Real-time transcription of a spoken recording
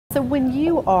So when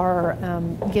you are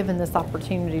given this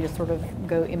opportunity to sort of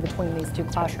go in between these two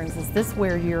classrooms, is this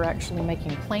where you're actually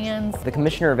making plans? The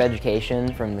Commissioner of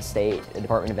Education from the state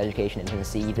Department of Education in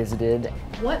Tennessee visited.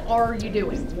 What are you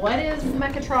doing? What is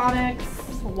mechatronics?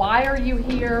 Why are you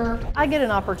here? I get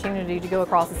an opportunity to go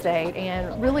across the state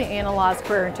and really analyze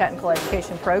career and technical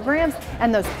education programs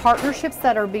and those partnerships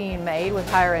that are being made with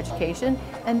higher education,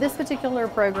 and this particular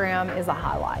program is a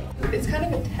highlight. It's kind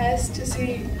of a test to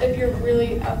see if you're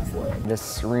really up for it.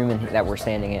 This room that we're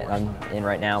standing in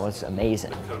right now is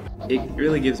amazing. It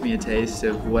really gives me a taste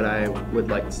of what I would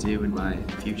like to do in my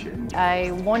future.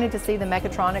 I wanted to see the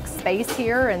mechatronics space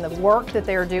here and the work that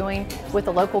they're doing with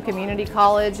the local community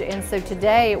college, and so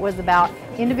today it was about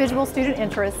individual student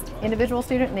interests, individual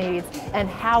student needs, and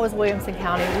how is Williamson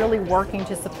County really working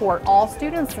to support all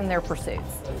students in their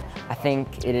pursuits. I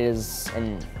think it is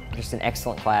just an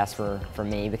excellent class for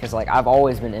me because I've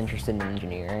always been interested in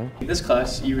engineering. In this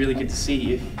class, you really get to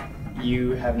see if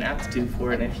you have an aptitude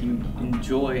for it and if you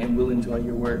enjoy and will enjoy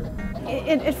your work.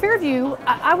 At Fairview,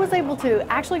 I was able to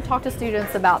actually talk to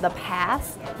students about the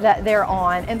paths that they're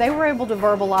on, and they were able to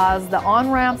verbalize the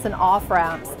on-ramps and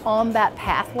off-ramps on that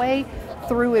pathway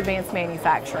through advanced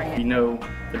manufacturing. You know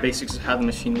the basics of how the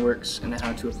machine works and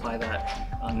how to apply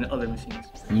that on other machines.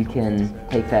 You can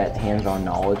take that hands-on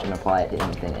knowledge and apply it to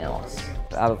anything else.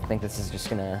 I think this is just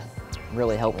going to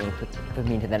really help me put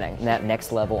me into that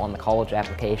next level on the college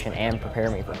application and prepare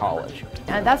me for college.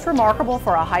 And that's remarkable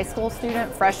for a high school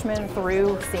student, freshman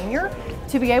through senior,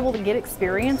 to be able to get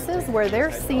experiences where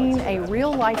they're seeing a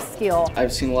real life skill.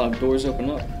 I've seen a lot of doors open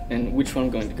up, and which one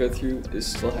I'm going to go through is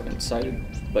still haven't decided,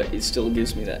 but it still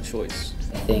gives me that choice.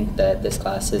 I think that this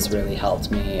class has really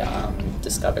helped me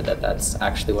discover that that's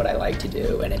actually what I like to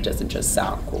do, and it doesn't just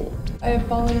sound cool. I have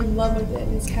fallen in love with it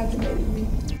and it's captivated me.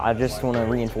 I just want to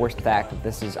reinforce the fact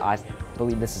that I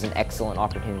believe this is an excellent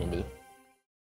opportunity.